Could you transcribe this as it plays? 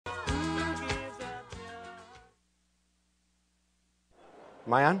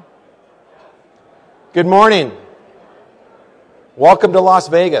Am I on? Good morning. Welcome to Las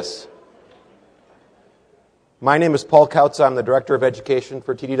Vegas. My name is Paul Kautz. I'm the Director of Education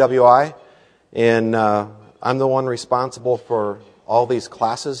for TDWI, and I'm the one responsible for all these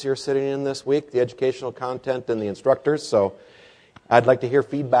classes you're sitting in this week, the educational content and the instructors. So I'd like to hear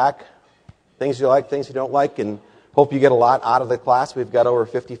feedback, things you like, things you don't like, and hope you get a lot out of the class. We've got over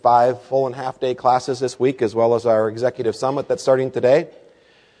 55 full and half-day classes this week, as well as our Executive Summit that's starting today.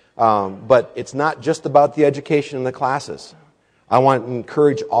 But it's not just about the education and the classes. I want to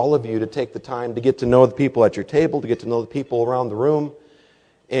encourage all of you to take the time to get to know the people at your table, to get to know the people around the room,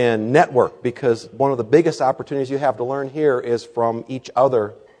 and network, because one of the biggest opportunities you have to learn here is from each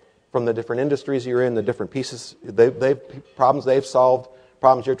other, from the different industries you're in, the different pieces, problems they've solved,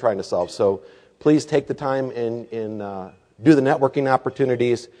 problems you're trying to solve. So please take the time and do the networking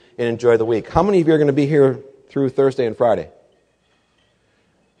opportunities and enjoy the week. How many of you are going to be here through Thursday and Friday?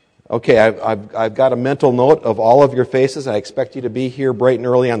 Okay, I've got a mental note of all of your faces. I expect you to be here bright and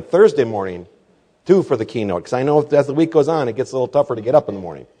early on Thursday morning, too, for the keynote, because I know as the week goes on, it gets a little tougher to get up in the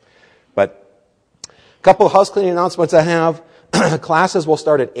morning. But a couple of house cleaning announcements I have. Classes will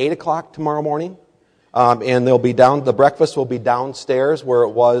start at 8 o'clock tomorrow morning, and they'll be the breakfast will be downstairs where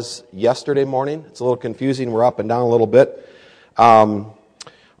it was yesterday morning. It's a little confusing. We're up and down a little bit.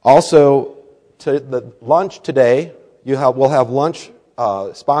 Also, to the lunch today, we'll have lunch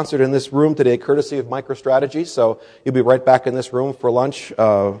sponsored in this room today, courtesy of MicroStrategy. So you'll be right back in this room for lunch,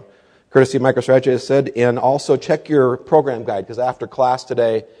 courtesy of MicroStrategy, as I said. And also check your program guide, because after class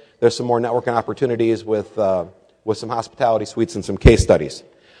today, there's some more networking opportunities with some hospitality suites and some case studies.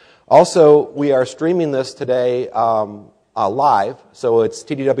 Also, we are streaming this today live. So it's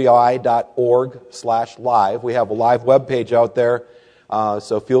tdwi.org/live. We have a live web page out there.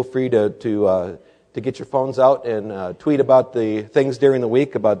 So feel free to get your phones out and tweet about the things during the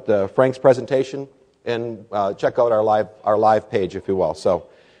week, about Frank's presentation, and check out our live page, if you will. So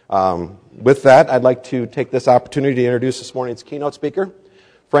with that, I'd like to take this opportunity to introduce this morning's keynote speaker,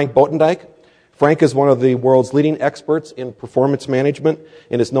 Frank Buytendijk. Frank is one of the world's leading experts in performance management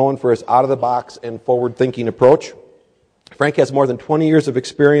and is known for his out-of-the-box and forward-thinking approach. Frank has more than 20 years of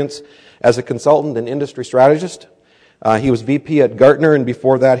experience as a consultant and industry strategist. He was VP at Gartner, and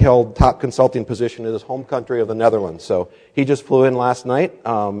before that held top consulting position in his home country of the Netherlands. So he just flew in last night,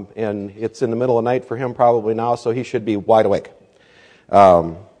 and it's in the middle of the night for him probably now, so he should be wide awake.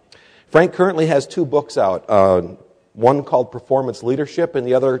 Frank currently has 2 books out, one called Performance Leadership and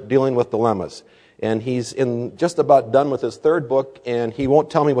the other Dealing with Dilemmas. And he's just about done with his 3rd book, and he won't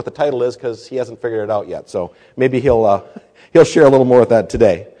tell me what the title is because he hasn't figured it out yet. So maybe he'll share a little more with that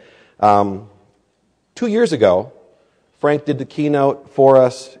today. 2 years ago, Frank did the keynote for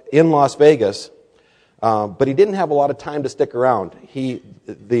us in Las Vegas, but he didn't have a lot of time to stick around. We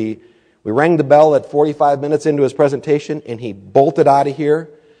rang the bell at 45 minutes into his presentation, and he bolted out of here.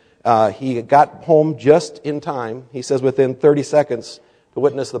 He got home just in time, he says within 30 seconds, to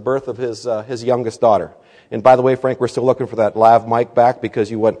witness the birth of his youngest daughter. And by the way, Frank, we're still looking for that lav mic back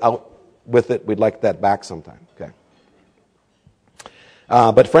because you went out with it. We'd like that back sometime. Okay.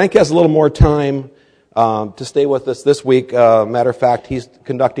 But Frank has a little more time to stay with us this week. Matter of fact, he's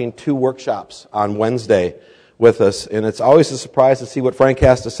conducting 2 workshops on Wednesday with us, and it's always a surprise to see what Frank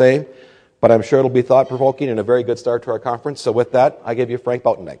has to say, but I'm sure it'll be thought-provoking and a very good start to our conference. So with that, I give you Frank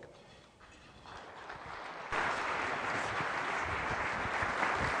Buytendijk.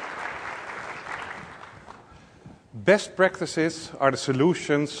 Best practices are the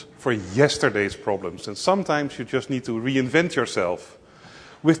solutions for yesterday's problems, and sometimes you just need to reinvent yourself.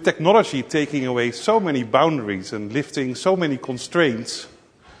 With technology taking away so many boundaries and lifting so many constraints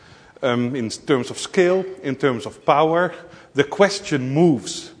in terms of scale, in terms of power, the question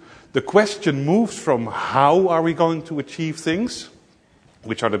moves. The question moves from how are we going to achieve things,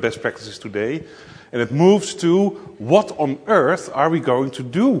 which are the best practices today, and it moves to what on earth are we going to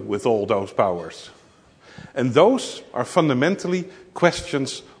do with all those powers. And those are fundamentally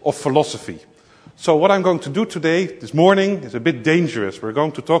questions of philosophy. So what I'm going to do today, this morning, is a bit dangerous. We're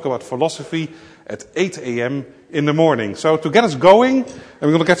going to talk about philosophy at 8 a.m. in the morning. So to get us going,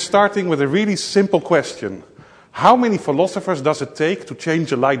 we're going to get starting with a really simple question. How many philosophers does it take to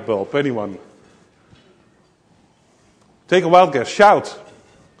change a light bulb? Anyone? Take a wild guess. Shout.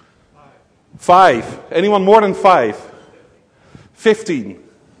 5. Anyone more than 5? 15.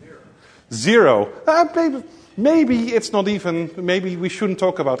 0. Maybe it's not even, maybe we shouldn't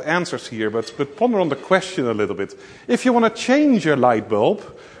talk about answers here, but ponder on the question a little bit. If you want to change your light bulb,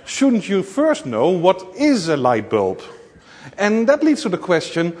 shouldn't you first know what is a light bulb? And that leads to the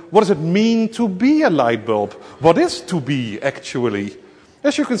question, what does it mean to be a light bulb? What is to be, actually?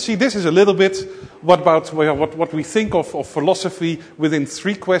 As you can see, this is a little bit what we think of philosophy. Within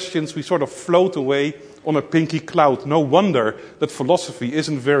 3 questions, we sort of float away on a pinky cloud. No wonder that philosophy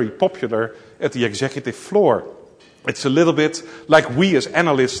isn't very popular at the executive floor. It's a little bit like we as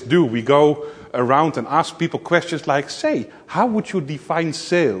analysts do. We go around and ask people questions like, say, how would you define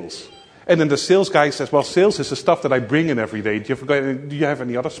sales? And then the sales guy says, well, sales is the stuff that I bring in every day. Do you have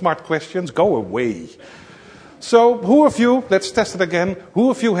any other smart questions? Go away. So who of you, let's test it again,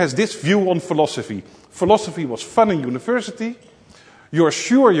 who of you has this view on philosophy? Philosophy was fun in university. You're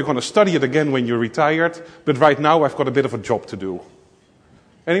sure you're going to study it again when you're retired, but right now I've got a bit of a job to do.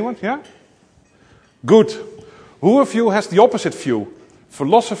 Anyone? Yeah? Good. Who of you has the opposite view?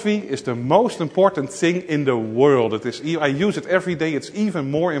 Philosophy is the most important thing in the world. I use it every day. It's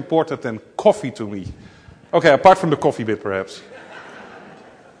even more important than coffee to me. Okay, apart from the coffee bit, perhaps.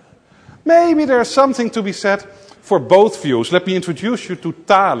 Maybe there's something to be said for both views. Let me introduce you to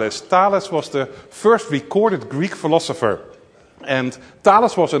Thales. Thales was the first recorded Greek philosopher. And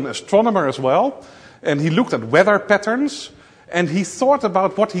Thales was an astronomer as well. And he looked at weather patterns. And he thought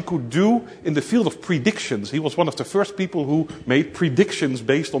about what he could do in the field of predictions. He was one of the first people who made predictions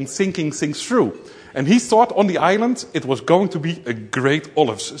based on thinking things through. And he thought on the island it was going to be a great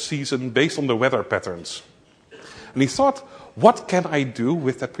olives season based on the weather patterns. And he thought, what can I do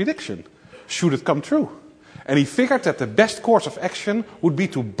with that prediction? Should it come true? And he figured that the best course of action would be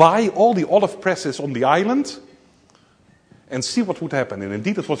to buy all the olive presses on the island and see what would happen. And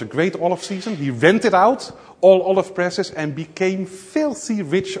indeed, it was a great olive season. He rented out all olive presses and became filthy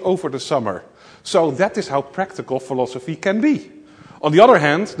rich over the summer. So that is how practical philosophy can be. On the other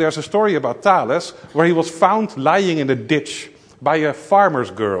hand, there's a story about Thales where he was found lying in a ditch by a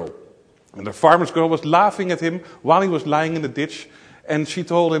farmer's girl. And the farmer's girl was laughing at him while he was lying in the ditch. And she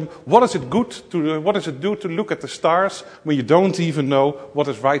told him, what does it do to look at the stars when you don't even know what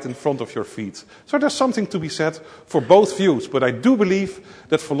is right in front of your feet? So there's something to be said for both views. But I do believe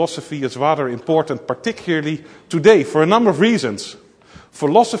that philosophy is rather important, particularly today, for a number of reasons.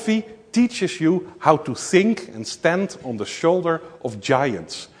 Philosophy teaches you how to think and stand on the shoulder of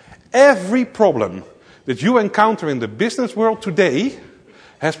giants. Every problem that you encounter in the business world today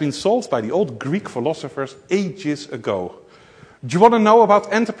has been solved by the old Greek philosophers ages ago. Do you want to know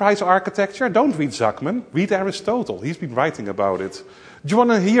about enterprise architecture? Don't read Zachman, read Aristotle. He's been writing about it. Do you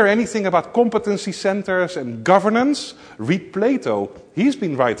want to hear anything about competency centers and governance? Read Plato. He's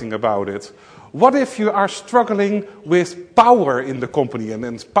been writing about it. What if you are struggling with power in the company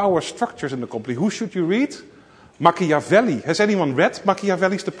and power structures in the company? Who should you read? Machiavelli. Has anyone read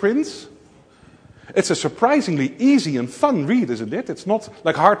Machiavelli's The Prince? It's a surprisingly easy and fun read, isn't it? It's not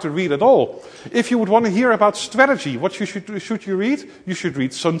like hard to read at all. If you would want to hear about strategy, what should you read? You should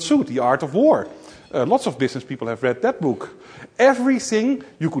read Sun Tzu, The Art of War. Lots of business people have read that book. Everything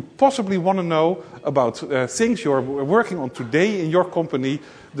you could possibly want to know about things you're working on today in your company,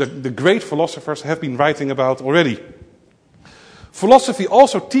 the great philosophers have been writing about already. Philosophy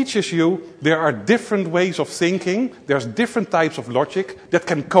also teaches you there are different ways of thinking, there's different types of logic that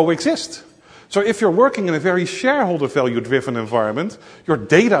can coexist. So if you're working in a very shareholder value-driven environment, your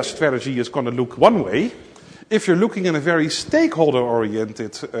data strategy is going to look one way. If you're looking in a very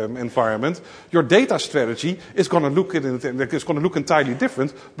stakeholder-oriented environment, your data strategy is going to look entirely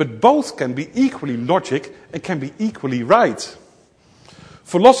different, but both can be equally logic and can be equally right.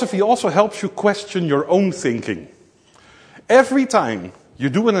 Philosophy also helps you question your own thinking. Every time you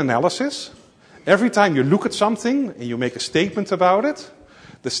do an analysis, every time you look at something and you make a statement about it,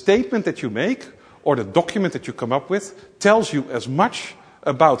 the statement that you make or the document that you come up with tells you as much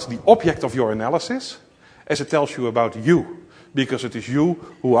about the object of your analysis as it tells you about you. Because it is you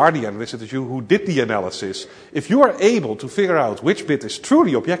who are the analyst, it is you who did the analysis. If you are able to figure out which bit is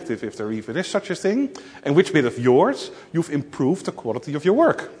truly objective, if there even is such a thing, and which bit of yours, you've improved the quality of your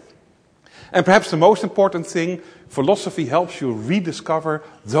work. And perhaps the most important thing, philosophy helps you rediscover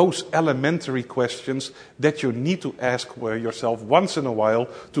those elementary questions that you need to ask yourself once in a while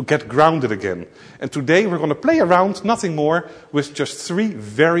to get grounded again. And today we're going to play around, nothing more, with just 3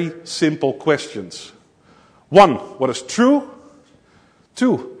 very simple questions. 1, what is true?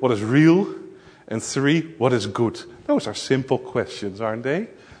 2, what is real? And 3, what is good? Those are simple questions, aren't they?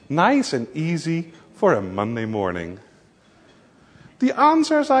 Nice and easy for a Monday morning. The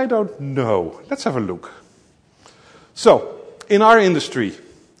answers I don't know. Let's have a look. So, in our industry,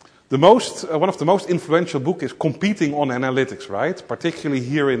 one of the most influential books is Competing on Analytics, right? Particularly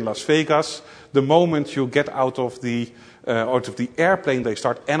here in Las Vegas, the moment you get out of the airplane, they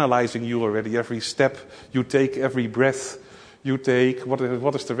start analyzing you already. Every step you take, every breath you take.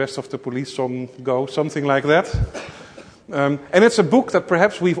 What is the rest of the police song go? Something like that. And it's a book that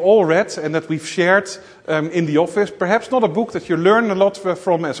perhaps we've all read and that we've shared in the office. Perhaps not a book that you learn a lot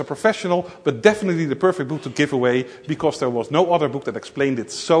from as a professional, but definitely the perfect book to give away because there was no other book that explained it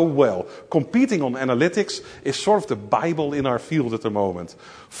so well. Competing on Analytics is sort of the Bible in our field at the moment.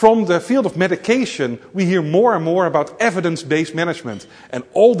 From the field of medication, we hear more and more about evidence-based management. And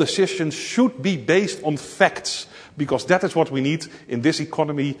all decisions should be based on facts. Because that is what we need in this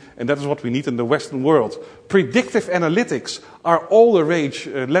economy and that is what we need in the Western world. Predictive analytics are all the rage.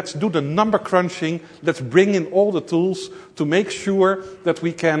 Let's do the number crunching. Let's bring in all the tools to make sure that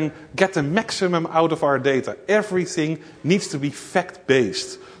we can get the maximum out of our data. Everything needs to be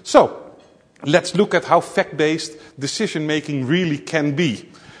fact-based. So, let's look at how fact-based decision-making really can be.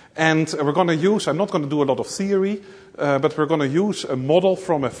 And we're going to use, I'm not going to do a lot of theory, but we're going to use a model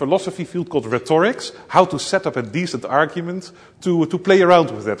from a philosophy field called rhetorics, how to set up a decent argument to play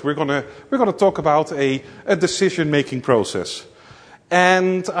around with that. We're going to talk about a decision-making process.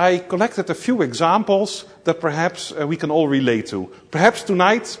 And I collected a few examples that perhaps we can all relate to. Perhaps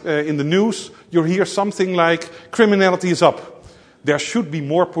tonight in the news you'll hear something like criminality is up. There should be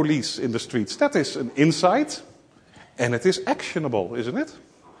more police in the streets. That is an insight and it is actionable, isn't it?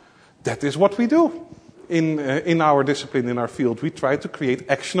 That is what we do. In our discipline, in our field, we try to create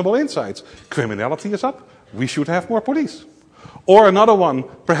actionable insights. Criminality is up. We should have more police. Or another one,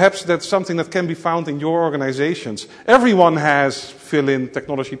 perhaps that's something that can be found in your organizations. Everyone has fill-in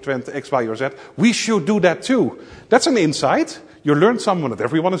technology trend X, Y, or Z. We should do that too. That's an insight. You learn someone that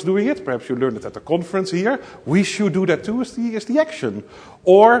everyone is doing it. Perhaps you learned it at the conference here. We should do that too is the action.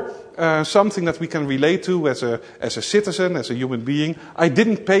 Or something that we can relate to as a citizen, as a human being. I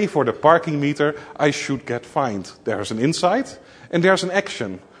didn't pay for the parking meter. I should get fined. There's an insight and there's an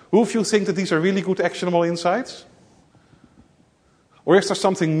action. Who of you think that these are really good actionable insights? Or is there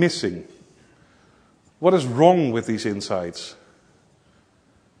something missing? What is wrong with these insights?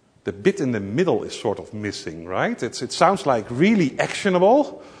 The bit in the middle is sort of missing, right? It sounds like really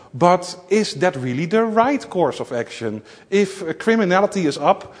actionable, but is that really the right course of action? If criminality is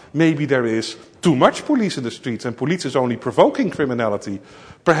up, maybe there is too much police in the streets and police is only provoking criminality.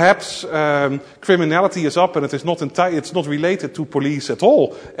 Perhaps criminality is up and it's not related to police at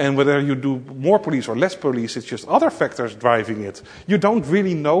all. And whether you do more police or less police, it's just other factors driving it. You don't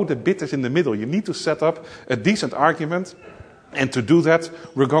really know the bit is in the middle. You need to set up a decent argument. And to do that,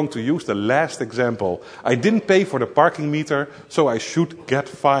 we're going to use the last example. I didn't pay for the parking meter, so I should get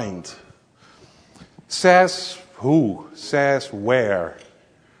fined. Says who? Says where?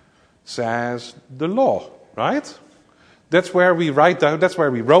 Says the law, right? That's where we wrote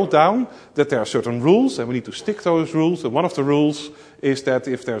down that there are certain rules and we need to stick to those rules. And one of the rules is that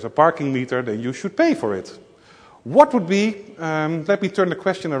if there's a parking meter, then you should pay for it. What would be, let me turn the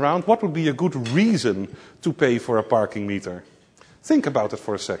question around, what would be a good reason to pay for a parking meter? Think about it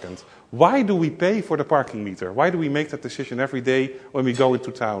for a second. Why do we pay for the parking meter? Why do we make that decision every day when we go into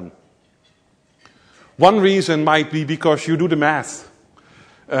town? One reason might be because you do the math.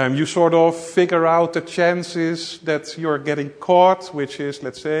 You sort of figure out the chances that you're getting caught, which is,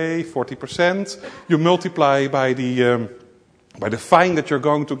 let's say, 40%. You multiply by the fine that you're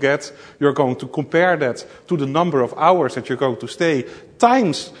going to get. You're going to compare that to the number of hours that you're going to stay,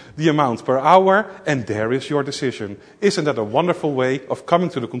 times the amount per hour, and there is your decision. Isn't that a wonderful way of coming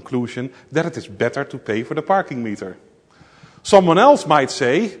to the conclusion that it is better to pay for the parking meter? Someone else might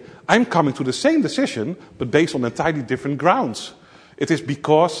say, I'm coming to the same decision, but based on entirely different grounds. It is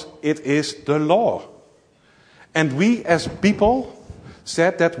because it is the law. And we as people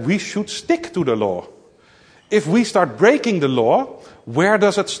said that we should stick to the law. If we start breaking the law, where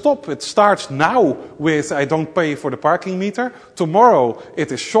does it stop? It starts now with I don't pay for the parking meter. Tomorrow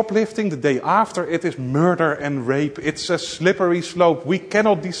it is shoplifting. The day after it is murder and rape. It's a slippery slope. We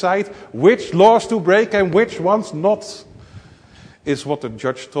cannot decide which laws to break and which ones not. Is what the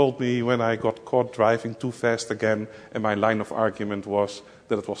judge told me when I got caught driving too fast again. And my line of argument was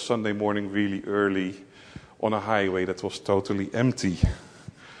that it was Sunday morning really early on a highway that was totally empty.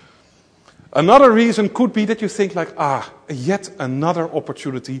 Another reason could be that you think like, yet another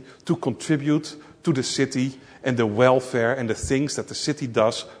opportunity to contribute to the city and the welfare and the things that the city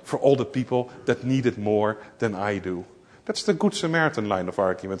does for all the people that need it more than I do. That's the Good Samaritan line of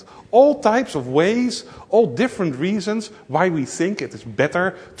argument. All types of ways, all different reasons why we think it is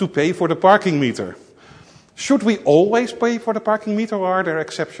better to pay for the parking meter. Should we always pay for the parking meter or are there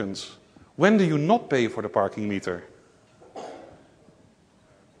exceptions? When do you not pay for the parking meter?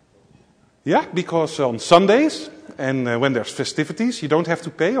 Yeah, because on Sundays and when there's festivities, you don't have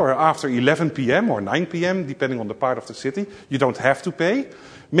to pay, or after 11 p.m. or 9 p.m., depending on the part of the city, you don't have to pay.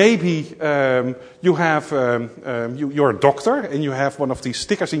 Maybe you're a doctor and you have one of these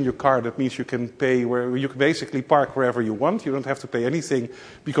stickers in your car that means you can pay where you can basically park wherever you want. You don't have to pay anything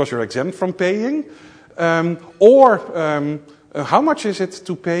because you're exempt from paying. How much is it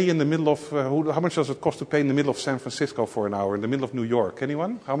to pay in the middle of? How much does it cost to pay in the middle of San Francisco for an hour? In the middle of New York?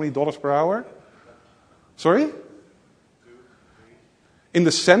 Anyone? How many dollars per hour? Sorry? 2, 3. In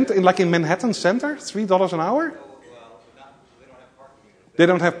the in Manhattan Center, $3 an hour? They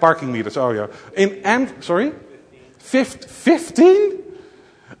don't have parking meters. Oh yeah. Sorry? 15?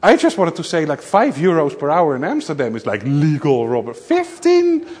 I just wanted to say like €5 per hour in Amsterdam is like legal, Robert.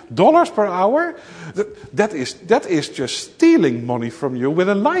 $15 per hour? That is just stealing money from you with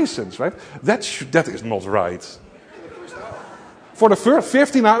a license, right? That is not right. For the first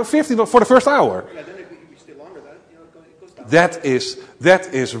 15 for the first hour. Yeah, then it could be still longer. It goes down.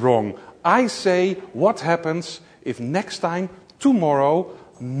 That is wrong. I say, what happens if next time, tomorrow,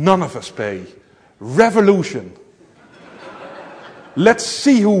 none of us pay? Revolution. Let's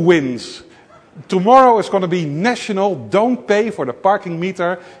see who wins. Tomorrow is going to be National Don't Pay for the Parking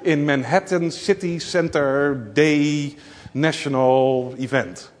Meter in Manhattan City Center Day National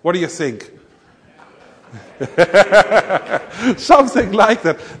Event. What do you think? Something like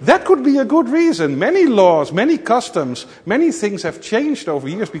that. That could be a good reason. Many laws, many customs, many things have changed over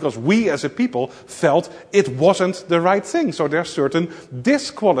years because we as a people felt it wasn't the right thing. So there are certain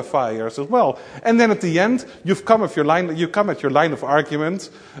disqualifiers as well. And then at the end, you come at your line of argument.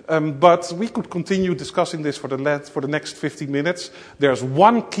 But we could continue discussing this for the next 50 minutes. There's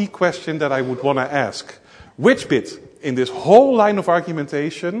one key question that I would want to ask. Which bit in this whole line of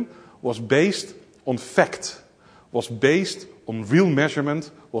argumentation was based on fact, was based on real measurement,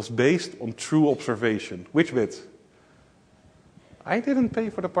 was based on true observation? Which bit? I didn't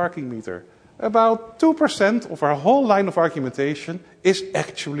pay for the parking meter. About 2% of our whole line of argumentation is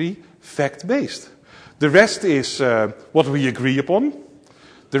actually fact-based. The rest is what we agree upon.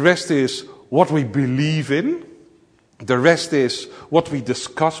 The rest is what we believe in. The rest is what we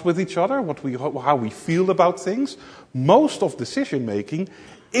discuss with each other, how we feel about things. Most of decision-making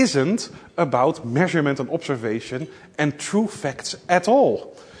isn't about measurement and observation and true facts at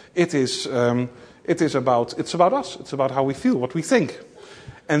all. It's about us. It's about how we feel, what we think.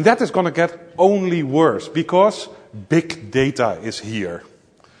 And that is going to get only worse because big data is here.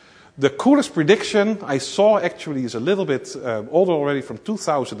 The coolest prediction I saw actually is a little bit older already, from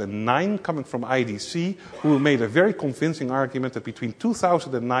 2009, coming from IDC, who made a very convincing argument that between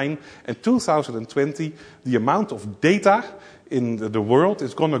 2009 and 2020, the amount of data in the world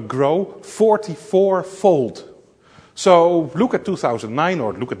is going to grow 44-fold. So look at 2009,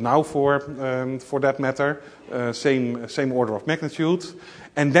 or look at now for that matter, same order of magnitude,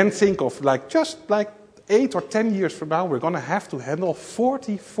 and then think of just 8 or 10 years from now, we're going to have to handle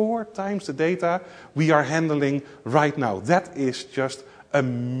 44 times the data we are handling right now. That is just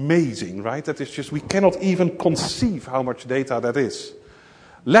amazing, right? That is just, we cannot even conceive how much data that is.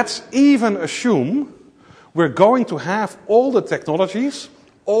 Let's even assume we're going to have all the technologies,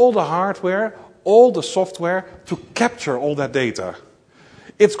 all the hardware, all the software to capture all that data.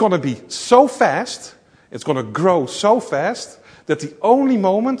 It's going to be so fast, it's going to grow so fast, that the only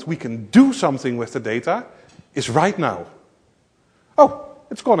moment we can do something with the data is right now. Oh,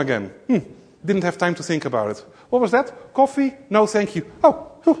 it's gone again. Didn't have time to think about it. What was that? Coffee? No, thank you.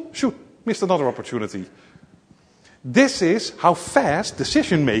 Oh, shoot, missed another opportunity. This is how fast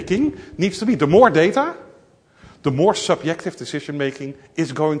decision-making needs to be. The more data, the more subjective decision-making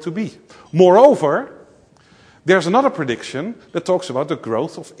is going to be. Moreover, there's another prediction that talks about the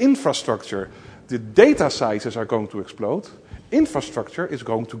growth of infrastructure. The data sizes are going to explode. Infrastructure is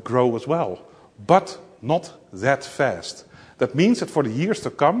going to grow as well, but not that fast. That means that for the years to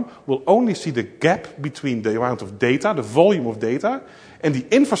come, we'll only see the gap between the amount of data, the volume of data, and the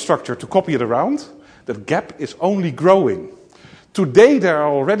infrastructure to copy it around. That gap is only growing. Today there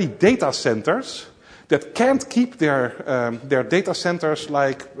are already data centers that can't keep their data centers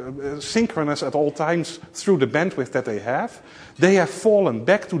synchronous at all times through the bandwidth that they have. They have fallen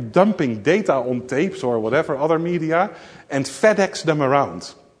back to dumping data on tapes or whatever other media and FedEx them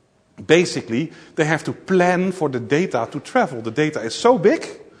around. Basically, they have to plan for the data to travel. The data is so big,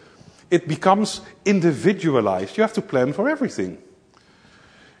 it becomes individualized. You have to plan for everything.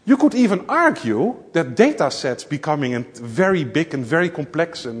 You could even argue that data sets becoming very big and very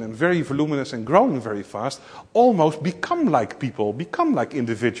complex and very voluminous and growing very fast almost become like people, become like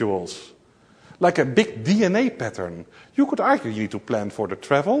individuals. Like a big DNA pattern. You could argue you need to plan for the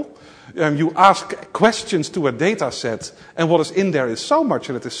travel. You ask questions to a data set, and what is in there is so much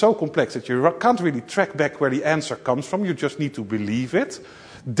and it is so complex that you can't really track back where the answer comes from. You just need to believe it.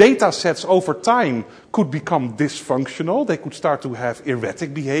 Data sets over time could become dysfunctional. They could start to have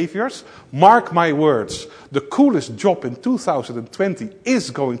erratic behaviors. Mark my words, the coolest job in 2020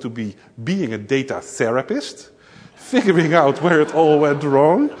 is going to be being a data therapist, figuring out where it all went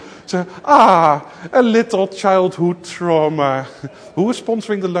wrong. So, a little childhood trauma. Who is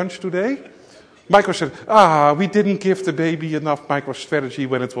sponsoring the lunch today? Micro said, we didn't give the baby enough MicroStrategy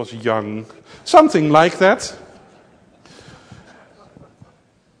when it was young. Something like that.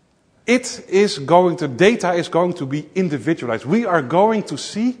 Data is going to be individualized. We are going to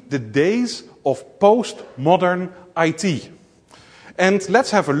see the days of postmodern IT. And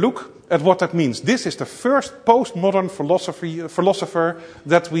let's have a look at what that means. This is the first postmodern philosopher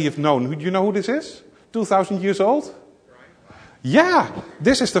that we have known. Do you know who this is? 2,000 years old? Yeah,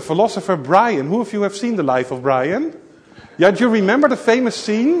 this is the philosopher Brian. Who of you have seen the life of Brian? Yeah, do you remember the famous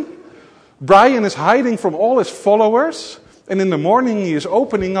scene? Brian is hiding from all his followers, and in the morning he is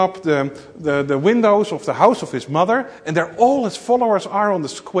opening up the windows of the house of his mother, and there all his followers are on the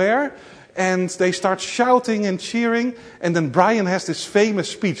square, and they start shouting and cheering, and then Brian has this famous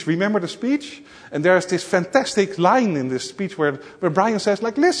speech. Remember the speech? And there's this fantastic line in this speech where Brian says,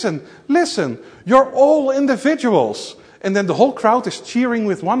 like, listen, you're all individuals. And then the whole crowd is cheering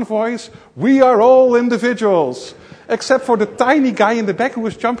with one voice, we are all individuals. Except for the tiny guy in the back who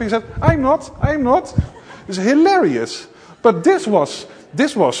was jumping and said, I'm not. It's hilarious. But this was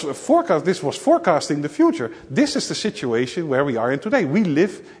forecasting the future. This is the situation where we are in today. We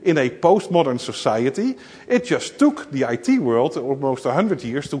live in a postmodern society. It just took the IT world almost 100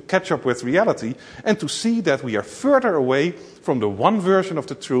 years to catch up with reality and to see that we are further away from the one version of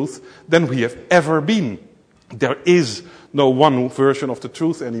the truth than we have ever been. There is no one version of the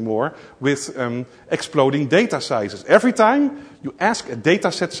truth anymore with exploding data sizes. Every time you ask a data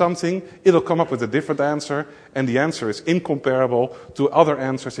set something, it'll come up with a different answer, and the answer is incomparable to other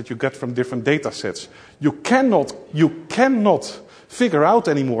answers that you get from different data sets. You cannot figure out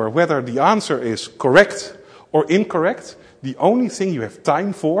anymore whether the answer is correct or incorrect. The only thing you have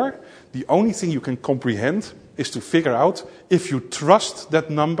time for, the only thing you can comprehend, is to figure out if you trust that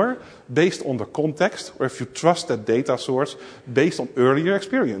number based on the context or if you trust that data source based on earlier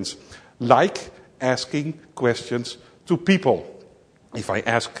experience. Like asking questions to people. If I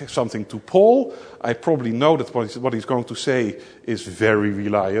ask something to Paul, I probably know that what he's going to say is very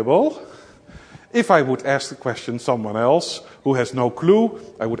reliable. If I would ask the question someone else who has no clue,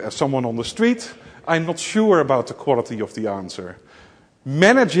 I would ask someone on the street, I'm not sure about the quality of the answer.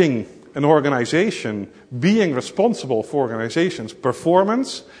 Managing an organization, being responsible for organization's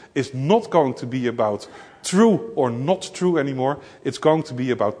performance, is not going to be about true or not true anymore. It's going to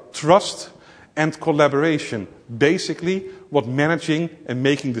be about trust and collaboration. Basically, what managing and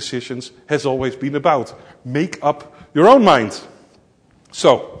making decisions has always been about. Make up your own mind.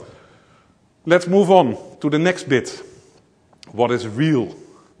 So, let's move on to the next bit. What is real?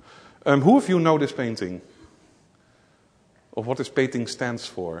 Who of you know this painting? Or what this painting stands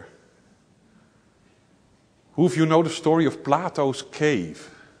for? Who of you know the story of Plato's cave?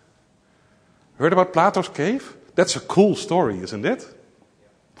 Heard about Plato's cave? That's a cool story, isn't it?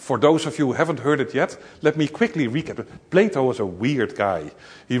 For those of you who haven't heard it yet, let me quickly recap. Plato was a weird guy.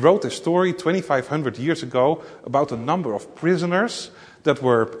 He wrote a story 2,500 years ago about a number of prisoners that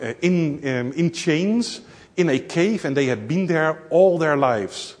were in chains in a cave, and they had been there all their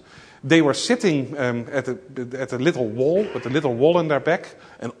lives. They were sitting at a little wall, with a little wall in their back,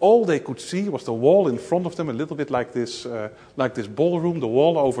 and all they could see was the wall in front of them, a little bit like this ballroom, the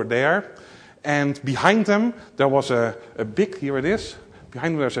wall over there. And behind them, there was a big, here it is,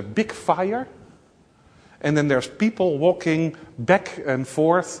 behind them there's a big fire. And then there's people walking back and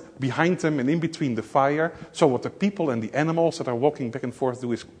forth behind them and in between the fire. So what the people and the animals that are walking back and forth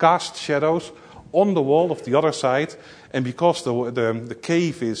do is cast shadows on the wall of the other side. And because the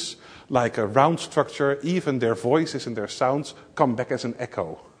cave is like a round structure, even their voices and their sounds come back as an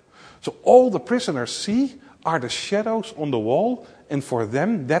echo. So all the prisoners see are the shadows on the wall, and for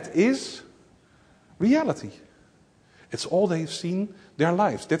them that is reality. It's all they've seen their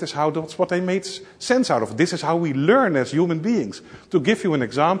lives. That's what they made sense out of. This is how we learn as human beings. To give you an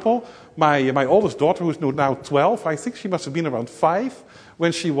example, my oldest daughter, who's now 12, I think she must have been around 5,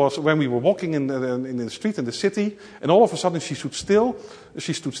 when we were walking in the street in the city, and all of a sudden she stood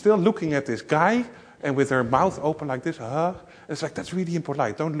still looking at this guy, and with her mouth open like this, it's like, that's really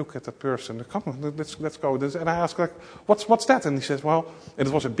impolite, don't look at that person, come on, let's go. And I asked, like, what's that? And he says, well, and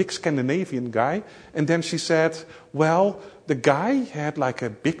it was a big Scandinavian guy, and then she said, well, the guy had like a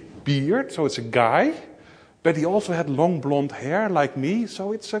big beard, so it's a guy, but he also had long blonde hair like me,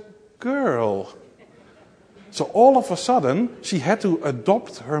 so it's a girl. So all of a sudden, she had to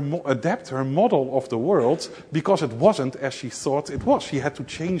adapt her model of the world because it wasn't as she thought it was. She had to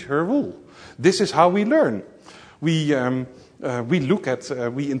change her rule. This is how we learn. We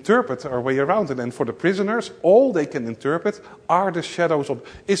interpret our way around it. And for the prisoners, all they can interpret are the shadows of...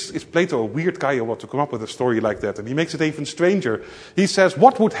 Is Plato a weird guy or what to come up with a story like that? And he makes it even stranger. He says,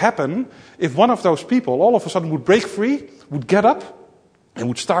 what would happen if one of those people all of a sudden would break free, would get up, and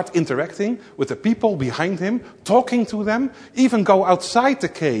would start interacting with the people behind him, talking to them, even go outside the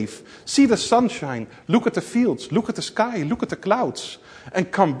cave, see the sunshine, look at the fields, look at the sky, look at the clouds, and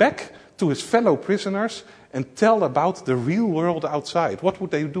come back to his fellow prisoners and tell about the real world outside. What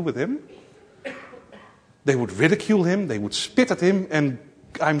would they do with him? They would ridicule him, they would spit at him, and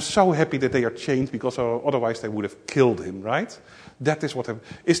I'm so happy that they are chained because otherwise they would have killed him, right? That is what...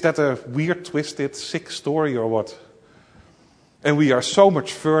 Is that a weird, twisted, sick story or what? And we are so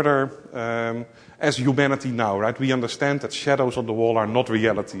much further as humanity now, right? We understand that shadows on the wall are not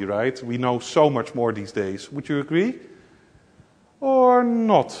reality, right? We know so much more these days. Would you agree? Or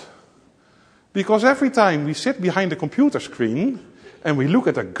not? Because every time we sit behind a computer screen and we look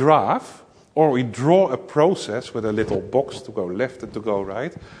at a graph or we draw a process with a little box to go left and to go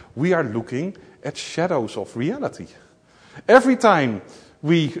right, we are looking at shadows of reality. Every time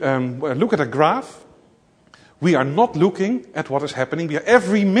we look at a graph, we are not looking at what is happening.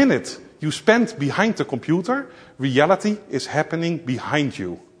 Every minute you spend behind the computer, reality is happening behind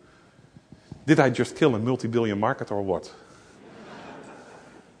you. Did I just kill a multi-billion market or what?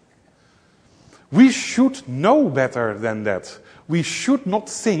 We should know better than that. We should not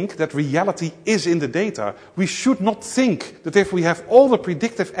think that reality is in the data. We should not think that if we have all the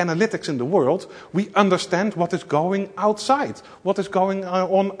predictive analytics in the world, we understand what is going outside, what is going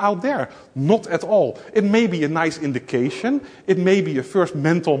on out there. Not at all. It may be a nice indication. It may be a first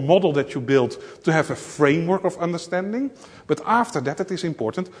mental model that you build to have a framework of understanding. But after that, it is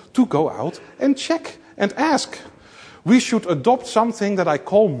important to go out and check and ask. We should adopt something that I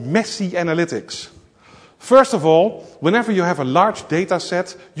call messy analytics. First of all, whenever you have a large data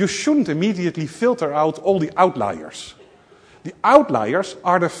set, you shouldn't immediately filter out all the outliers. The outliers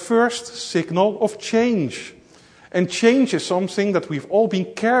are the first signal of change. And change is something that we've all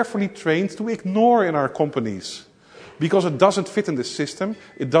been carefully trained to ignore in our companies. Because it doesn't fit in the system,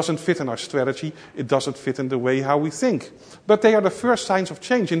 it doesn't fit in our strategy, it doesn't fit in the way how we think. But they are the first signs of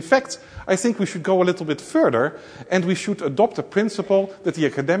change. In fact, I think we should go a little bit further and we should adopt a principle that the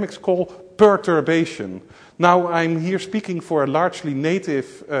academics call perturbation. Now, I'm here speaking for a largely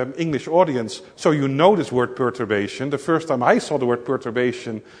native English audience, so you know this word perturbation. The first time I saw the word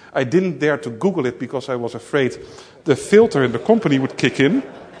perturbation, I didn't dare to Google it because I was afraid the filter in the company would kick in.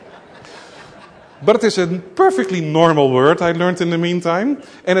 But it is a perfectly normal word, I learned in the meantime.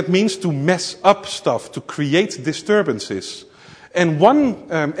 And it means to mess up stuff, to create disturbances. And one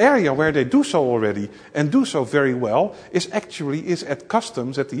area where they do so already, and do so very well, is at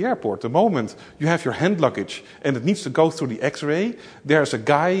customs at the airport. The moment you have your hand luggage and it needs to go through the X-ray, there's a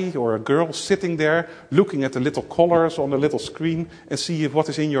guy or a girl sitting there looking at the little collars on the little screen and see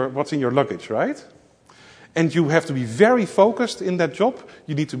what's in your luggage, right? And you have to be very focused in that job.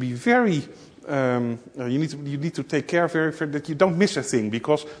 You need to be very... you need to take care that you don't miss a thing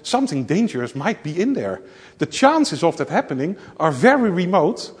because something dangerous might be in there. The chances of that happening are very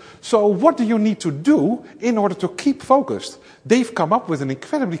remote. So what do you need to do in order to keep focused? They've come up with an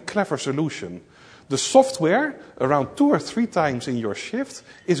incredibly clever solution. The software, around 2 or 3 times in your shift,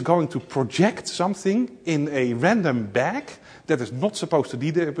 is going to project something in a random bag that is not supposed to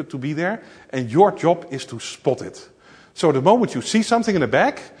be there, and your job is to spot it. So the moment you see something in a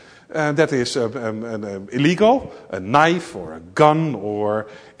bag, that is illegal, a knife or a gun or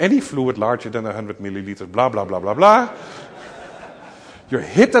any fluid larger than 100 milliliters, blah, blah, blah, blah, blah. You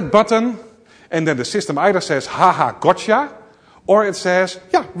hit that button and then the system either says, haha, gotcha, or it says,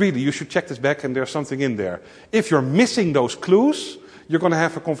 yeah, really, you should check this back and there's something in there. If you're missing those clues, you're going to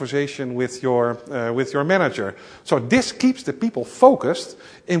have a conversation with your manager. So this keeps the people focused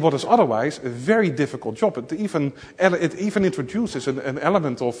in what is otherwise a very difficult job. It even introduces an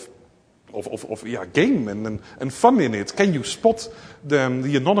element of game and fun in it. Can you spot the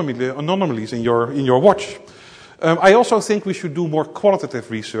anomalies in your watch? I also think we should do more qualitative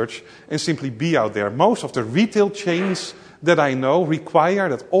research and simply be out there. Most of the retail chains that I know require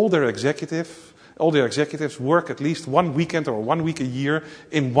that all their executives work at least 1 weekend or 1 week a year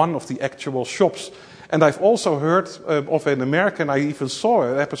in one of the actual shops. And I've also heard of an American, I even saw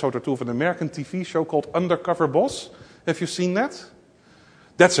an episode or 2 of an American TV show called Undercover Boss. Have you seen that?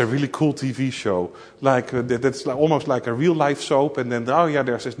 That's a really cool TV show. That's almost like a real life soap. And then, oh yeah,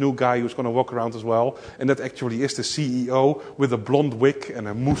 there's this new guy who's going to walk around as well. And that actually is the CEO with a blonde wig and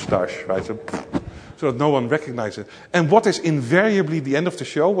a moustache, right? So that no one recognizes it. And what is invariably the end of the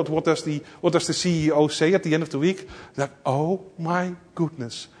show? What does the CEO say at the end of the week? That, oh my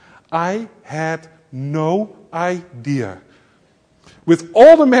goodness, I had no idea. With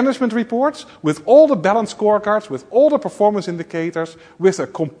all the management reports, with all the balance scorecards, with all the performance indicators, with a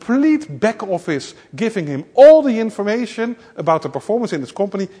complete back office giving him all the information about the performance in his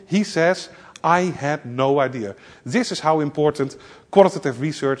company, he says, I had no idea. This is how important qualitative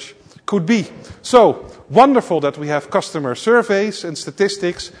research could be. So, wonderful that we have customer surveys and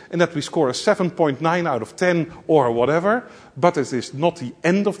statistics and that we score a 7.9 out of 10 or whatever, but it is not the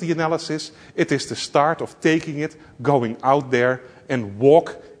end of the analysis. It is the start of taking it, going out there and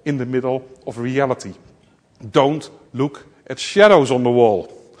walk in the middle of reality. Don't look at shadows on the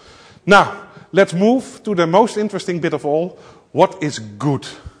wall. Now, let's move to the most interesting bit of all. What is good?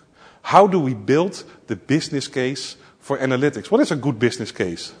 How do we build the business case for analytics? What is a good business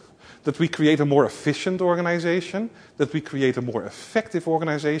case? That we create a more efficient organization? That we create a more effective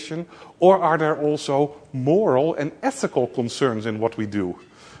organization? Or are there also moral and ethical concerns in what we do?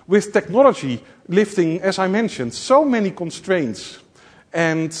 With technology lifting, as I mentioned, so many constraints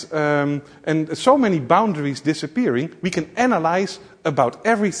and so many boundaries disappearing, we can analyze about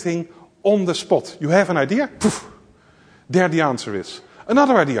everything on the spot. You have an idea? Poof! There the answer is.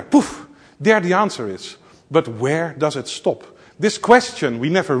 Another idea? Poof! There the answer is. But where does it stop? This question we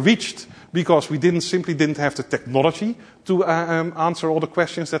never reached because we simply didn't have the technology to answer all the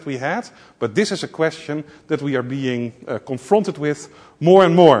questions that we had. But this is a question that we are being confronted with more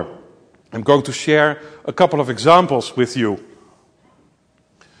and more. I'm going to share a couple of examples with you.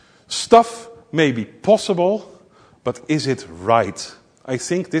 Stuff may be possible, but is it right? I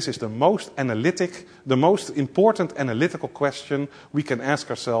think this is the most important analytical question we can ask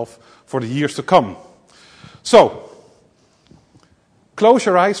ourselves for the years to come. So, close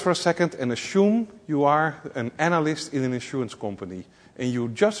your eyes for a second and assume you are an analyst in an insurance company. And you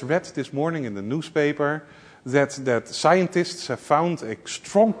just read this morning in the newspaper that scientists have found a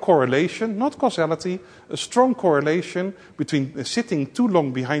strong correlation, not causality, a strong correlation between sitting too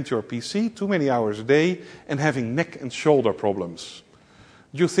long behind your PC, too many hours a day, and having neck and shoulder problems.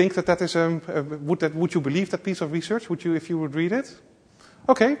 Do you think that is would you believe that piece of research? Would you, if you would read it?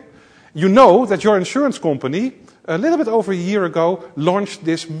 Okay. You know that your insurance company, a little bit over a year ago, launched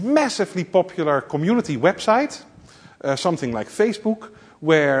this massively popular community website, something like Facebook,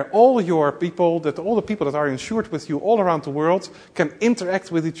 where all the people that are insured with you all around the world can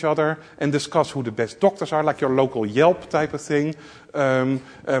interact with each other and discuss who the best doctors are, like your local Yelp type of thing,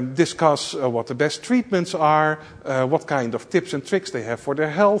 discuss what the best treatments are, what kind of tips and tricks they have for their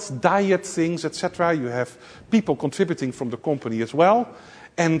health, diet things, etc. You have people contributing from the company as well.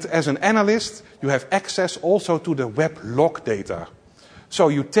 And as an analyst, you have access also to the web log data. So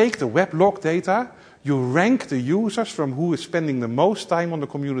you take the web log data, you rank the users from who is spending the most time on the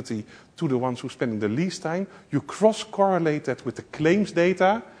community to the ones who are spending the least time. You cross-correlate that with the claims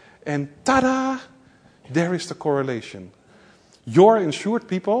data, and ta-da! There is the correlation. Your insured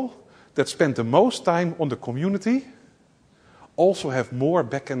people that spend the most time on the community also have more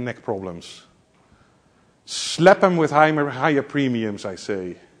back and neck problems. Slap them with higher premiums, I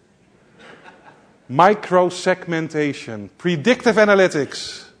say. Micro-segmentation, predictive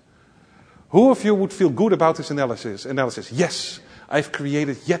analytics. Who of you would feel good about this analysis? Yes, I've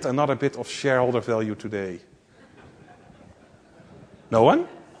created yet another bit of shareholder value today. No one?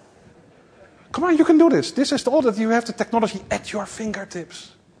 Come on, you can do this. This is all that you have the technology at your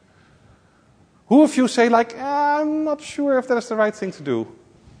fingertips. Who of you say I'm not sure if that's the right thing to do?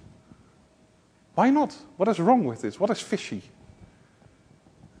 Why not? What is wrong with this? What is fishy?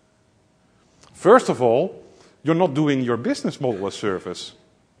 First of all, you're not doing your business model a service.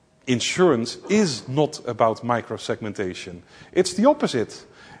 Insurance is not about microsegmentation. It's the opposite.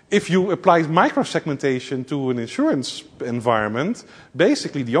 If you apply microsegmentation to an insurance environment,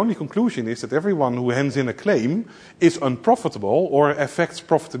 basically the only conclusion is that everyone who hands in a claim is unprofitable or affects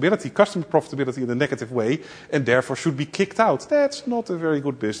profitability, customer profitability in a negative way, and therefore should be kicked out. That's not a very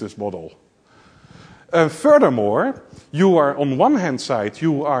good business model. Furthermore, you are on one hand side,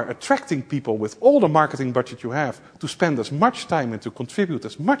 you are attracting people with all the marketing budget you have to spend as much time and to contribute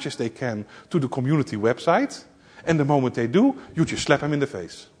as much as they can to the community website. And the moment they do, you just slap them in the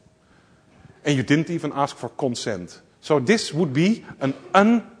face. And you didn't even ask for consent. So this would be an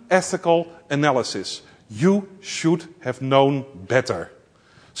unethical analysis. You should have known better.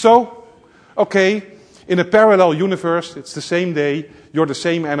 So, okay, In a parallel universe, it's the same day, you're the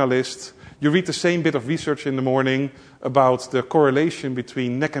same analyst, you read the same bit of research in the morning about the correlation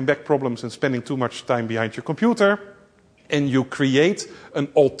between neck and back problems and spending too much time behind your computer, and you create an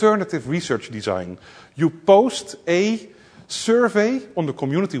alternative research design. You post a survey on the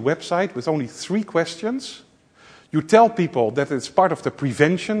community website with only 3 questions. You tell people that it's part of the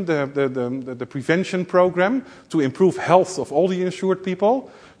prevention, the prevention program to improve health of all the insured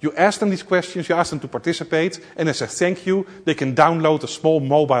people. You ask them these questions, you ask them to participate, and as a thank you, they can download a small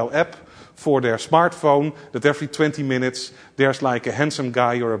mobile app for their smartphone that every 20 minutes there's like a handsome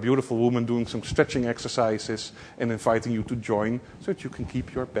guy or a beautiful woman doing some stretching exercises and inviting you to join so that you can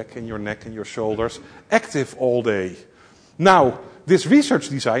keep your back and your neck and your shoulders active all day. Now, this research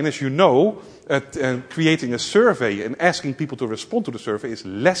design, as you know, creating a survey and asking people to respond to the survey is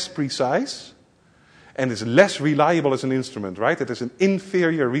less precise and is less reliable as an instrument, right? It is an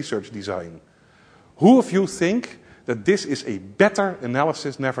inferior research design. Who of you think that this is a better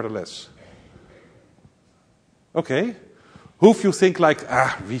analysis nevertheless? Okay. Who of you think like,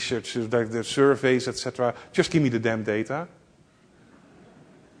 research, the surveys, etc., just give me the damn data?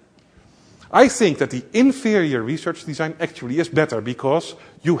 I think that the inferior research design actually is better because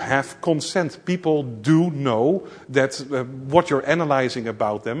you have consent. People do know that what you're analyzing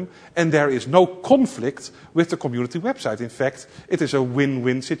about them, and there is no conflict with the community website. In fact, it is a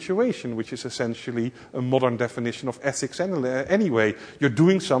win-win situation, which is essentially a modern definition of ethics anyway. You're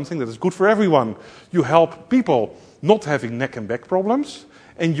doing something that is good for everyone. You help people not having neck and back problems,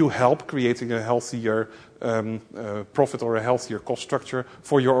 and you help creating a healthier profit or a healthier cost structure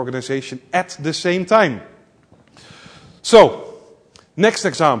for your organization at the same time. So, next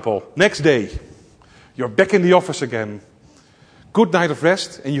example, next day, you're back in the office again. Good night of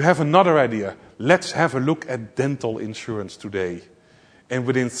rest, and you have another idea. Let's have a look at dental insurance today. And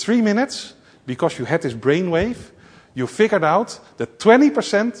within 3 minutes, because you had this brainwave, you figured out that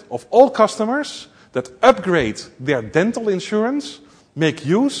 20% of all customers that upgrade their dental insurance make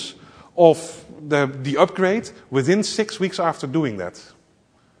use of the upgrade within 6 weeks after doing that.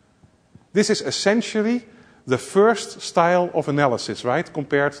 This is essentially the first style of analysis, right?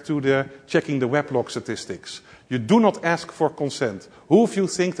 Compared to the checking the weblog statistics. You do not ask for consent. Who of you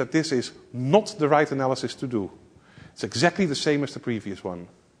think that this is not the right analysis to do? It's exactly the same as the previous one.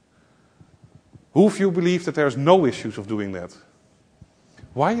 Who of you believe that there's no issues of doing that?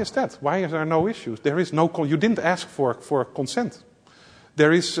 Why is that? Why is there no issues? There is no. You didn't ask for consent.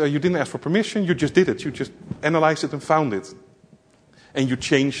 You didn't ask for permission. You just did it. You just analyzed it and found it, and you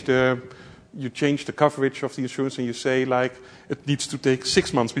changed the coverage of the insurance, and you say like it needs to take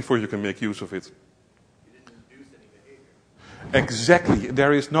 6 months before you can make use of it. You didn't induce any behavior. Exactly.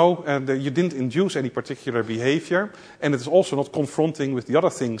 There is no. You didn't induce any particular behavior, and it is also not confronting with the other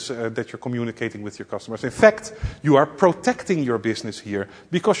things that you're communicating with your customers. In fact, you are protecting your business here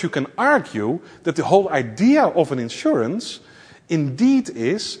because you can argue that the whole idea of an insurance indeed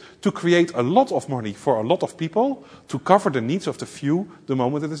is to create a lot of money for a lot of people to cover the needs of the few the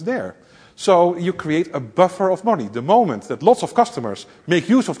moment it is there. So you create a buffer of money. The moment that lots of customers make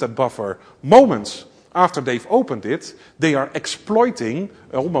use of that buffer, moments after they've opened it, they are exploiting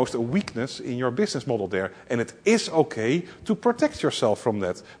almost a weakness in your business model there. And it is okay to protect yourself from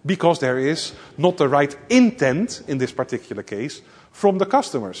that because there is not the right intent in this particular case from the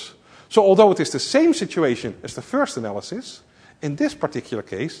customers. So although it is the same situation as the first analysis, in this particular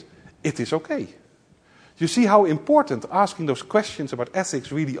case, it is okay. You see how important asking those questions about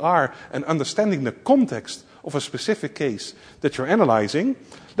ethics really are and understanding the context of a specific case that you're analyzing.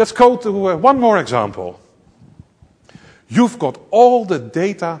 Let's go to one more example. You've got all the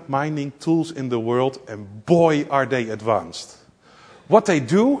data mining tools in the world, and boy, are they advanced. What they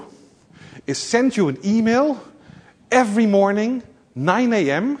do is send you an email every morning, 9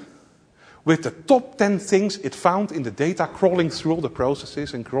 a.m., with the top 10 things it found in the data, crawling through all the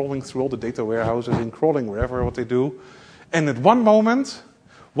processes and crawling through all the data warehouses and crawling wherever what they do. And at one moment,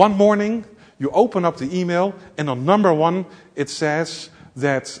 one morning, you open up the email, and on number 1, it says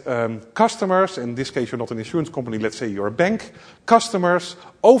that customers, in this case you're not an insurance company, let's say you're a bank, customers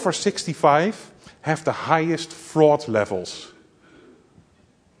over 65 have the highest fraud levels.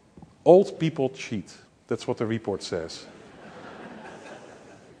 Old people cheat. That's what the report says.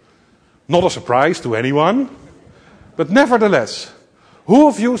 Not a surprise to anyone, but nevertheless, who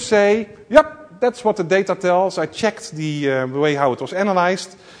of you say, yep, that's what the data tells, I checked the way how it was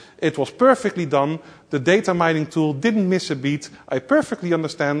analyzed, it was perfectly done, the data mining tool didn't miss a beat, I perfectly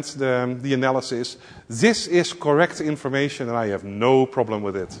understand the analysis, this is correct information and I have no problem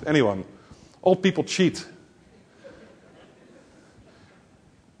with it. Anyone? Old people cheat.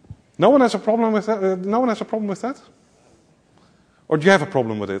 No one has a problem with that? No one has a problem with that? Or do you have a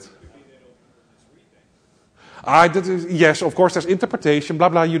problem with it? Yes, of course, there's interpretation, blah,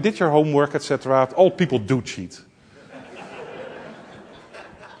 blah, you did your homework, etc. All people do cheat.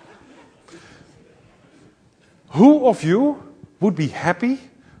 Who of you would be happy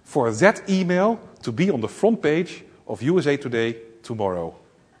for that email to be on the front page of USA Today tomorrow?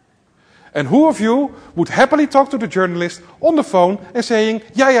 And who of you would happily talk to the journalist on the phone and saying,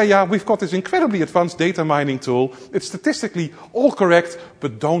 yeah, we've got this incredibly advanced data mining tool. It's statistically all correct,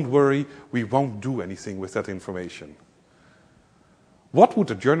 but don't worry, we won't do anything with that information. What would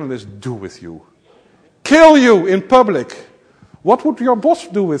the journalist do with you? Kill you in public. What would your boss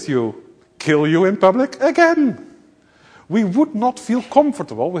do with you? Kill you in public again. We would not feel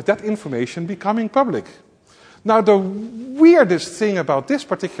comfortable with that information becoming public. Now, the weirdest thing about this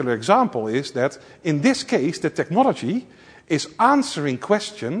particular example is that, in this case, the technology is answering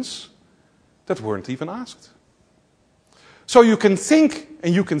questions that weren't even asked. So you can think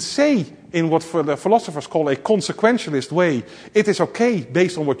and you can say, in what the philosophers call a consequentialist way, it is okay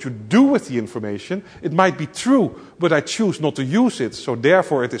based on what you do with the information. It might be true, but I choose not to use it, so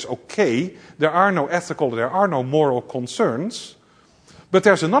therefore it is okay. There are no ethical, there are no moral concerns. But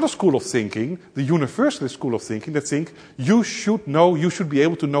there's another school of thinking, the universalist school of thinking, that think you should know, you should be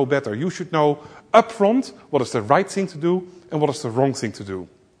able to know better. You should know upfront what is the right thing to do and what is the wrong thing to do.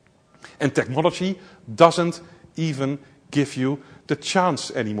 And technology doesn't even give you the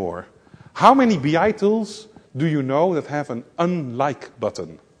chance anymore. How many BI tools do you know that have an unlike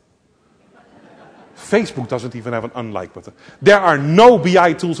button? Facebook doesn't even have an unlike button. There are no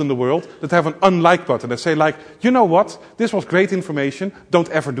BI tools in the world that have an unlike button that say like, you know what, this was great information, don't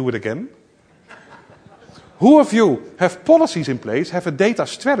ever do it again. Who of you have policies in place, have a data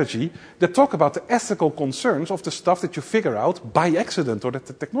strategy that talk about the ethical concerns of the stuff that you figure out by accident or that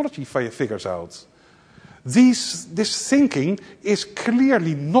the technology figures out? This thinking is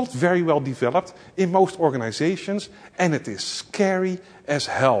clearly not very well developed in most organizations, and it is scary as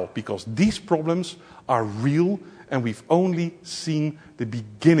hell because these problems are real and we've only seen the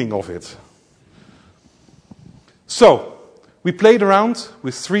beginning of it. So, we played around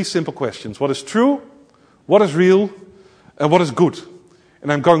with 3 simple questions. What is true, what is real, and what is good?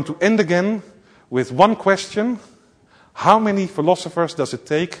 And I'm going to end again with one question. How many philosophers does it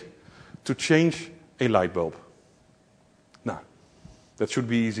take to change a light bulb? Now, that should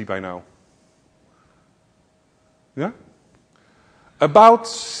be easy by now. Yeah? About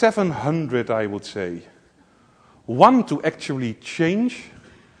 700, I would say. 1 to actually change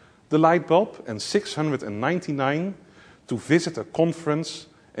the light bulb, and 699 to visit a conference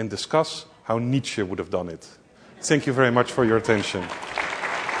and discuss how Nietzsche would have done it. Thank you very much for your attention.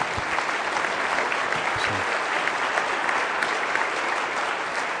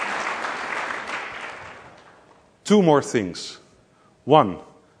 Two more things. 1,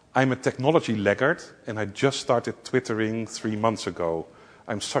 I'm a technology laggard, and I just started Twittering 3 months ago.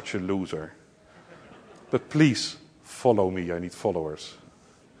 I'm such a loser. But please, follow me, I need followers.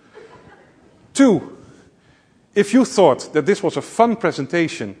 2, if you thought that this was a fun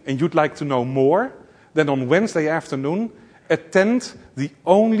presentation and you'd like to know more, then on Wednesday afternoon, attend the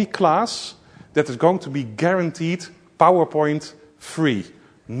only class that is going to be guaranteed PowerPoint free.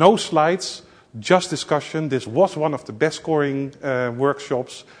 No slides, just discussion. This was one of the best scoring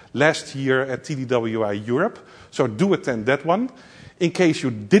workshops last year at TDWI Europe. So do attend that one. In case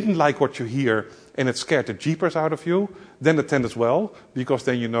you didn't like what you hear and it scared the jeepers out of you, then attend as well, because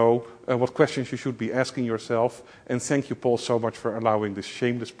then you know what questions you should be asking yourself. And thank you, Paul, so much for allowing this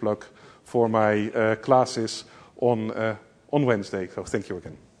shameless plug for my classes on Wednesday. So thank you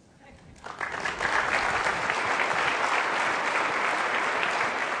again.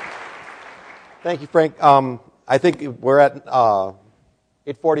 Thank you, Frank. I think we're at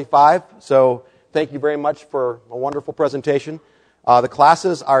 8:45, so thank you very much for a wonderful presentation. The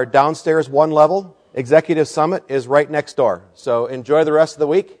classes are downstairs 1 level. Executive Summit is right next door. So enjoy the rest of the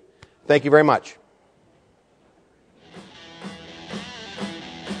week. Thank you very much.